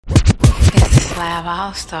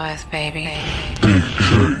SlabAllStarz, baby.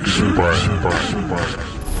 DJ Spankk.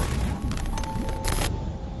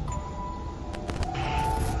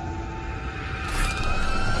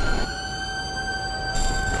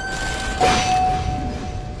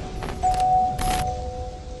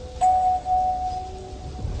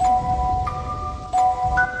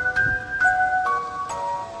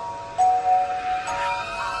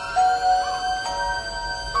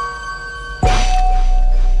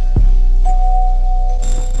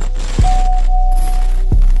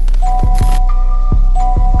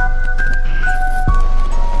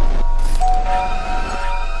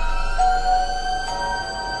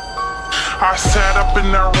 I sat up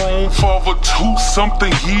in that room for over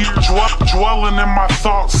 2-something years, dwelling in my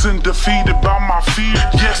thoughts and defeated by my fears.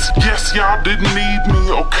 Yes, y'all didn't need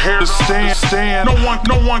me or care to stand.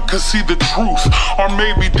 No one could see the truth, or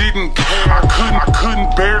maybe didn't care. I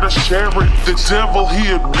couldn't bear to share it. The devil,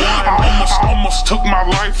 he had won. I almost took my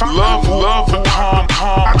life. Love would come.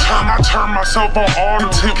 I turned myself on auto,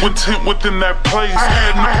 intent within that place.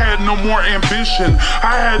 I had no more ambition.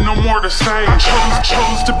 I had no more to say. I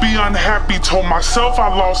chose to be unhappy. Told myself I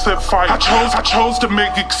lost that fight. I chose to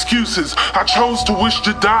make excuses. I chose to wish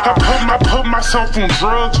to die. I put myself on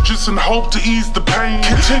drugs just in hope to ease the pain.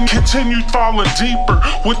 Continued falling deeper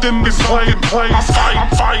within this play. I'm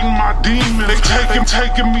fighting my demons. They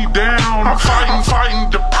taking me down. I'm fighting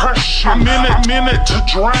depression. I'm in it to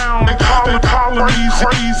drown. They call it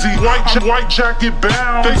crazy. White jacket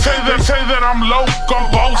bound. They say that I'm loco.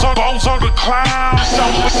 Balls are the clowns. So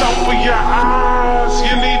for your eyes,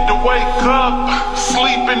 you need to wake up.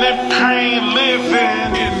 Sleeping in pain,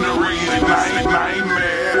 living in the real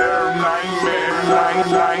nightmare.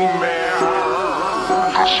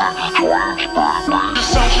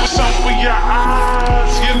 So for your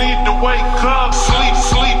eyes, you need to wake up.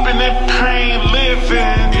 Sleeping in pain,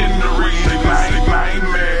 living in the real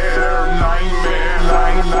nightmare.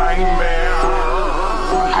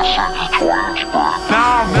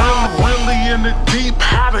 Now I'm really in the deep,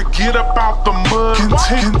 how to get up out the mud.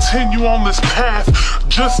 Continue on this path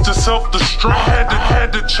just to self-destruct.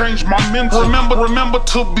 Had to change my mental. Remember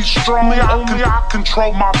to be strong. Only I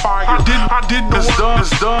control my fire. I did this done.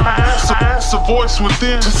 I asked a voice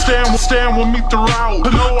within to stand with me throughout.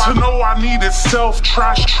 To know I needed self.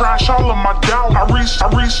 Trash all of my doubt. I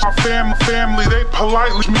reached my family. They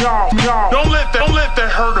politely me off. Don't let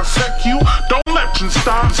that hurt affect you. Don't let you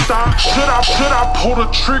stop. Should I pull the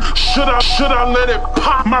trigger? Should I let it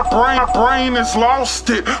pop? My brain has lost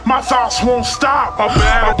it. My thoughts won't stop. A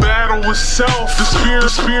battle with self. The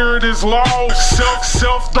spirit is lost.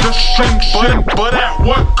 Self-destruction, but at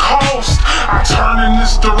what cost? I turn in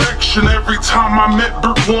this direction every time I met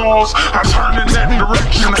brick walls. I turn in that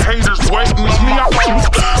direction. Haters waiting on me.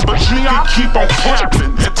 But me, I keep on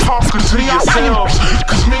clapping and talking to yourselves.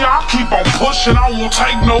 Cause me, I keep on pushing. I won't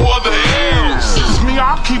take no other L's. Cause me,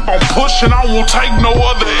 I keep on pushing. I won't take no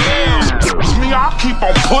other L's. Cause me, I keep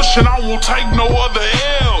on pushing. I won't take no other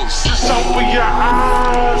L's. Just open your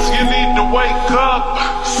eyes. You need to wake up.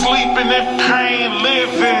 Sleeping in pain,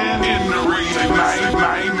 living in the real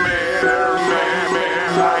nightmare.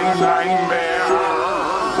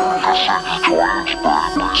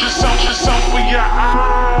 Just open your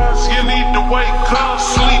eyes. You need to wake up.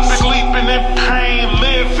 Sleeping in pain,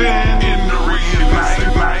 living in the real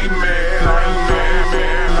nightmare.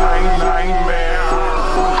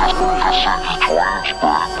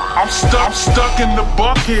 I'm stuck in the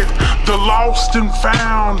bucket, the lost and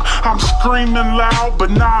found. I'm screaming loud,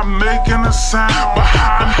 but not making a sound.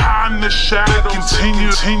 Behind the shadow,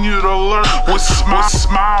 continue to lurk with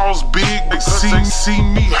smiles big. They see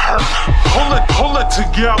me hurt. Pull it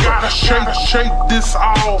together. Gotta shake this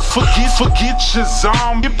off. Forget your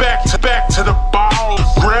zombie. Get back to the ball.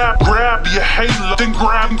 Grab your halo, then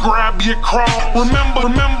grab your cross.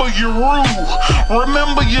 Remember your rule.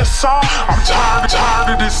 Remember your song. I'm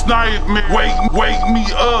tired of this nightmare. Wake me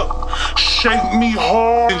up, shake me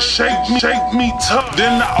hard, and shake me tough.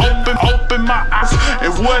 Then I open my eyes,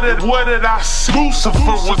 and what did I see?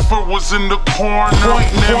 Lucifer was in the corner,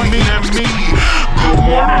 pointing at me. Good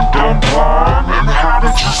morning, dumb blind, and how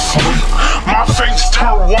did you sleep? My face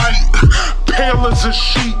turned white, pale as a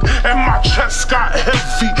sheet, and my chest got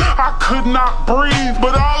heavy. I could not breathe,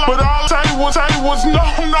 but all I say was no,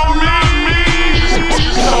 not me.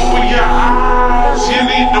 Just open your eyes, you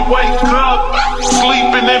need to wake up.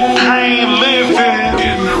 Sleeping in pain, living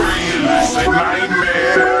in the real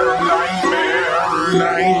nightmare.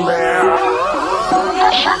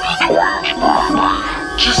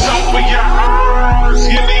 Just open your eyes,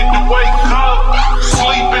 you need to wake up.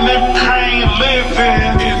 Sleeping in pain,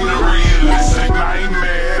 living in the real nightmare.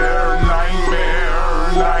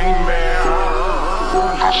 nightmare.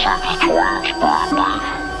 I see the twins,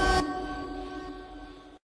 baby.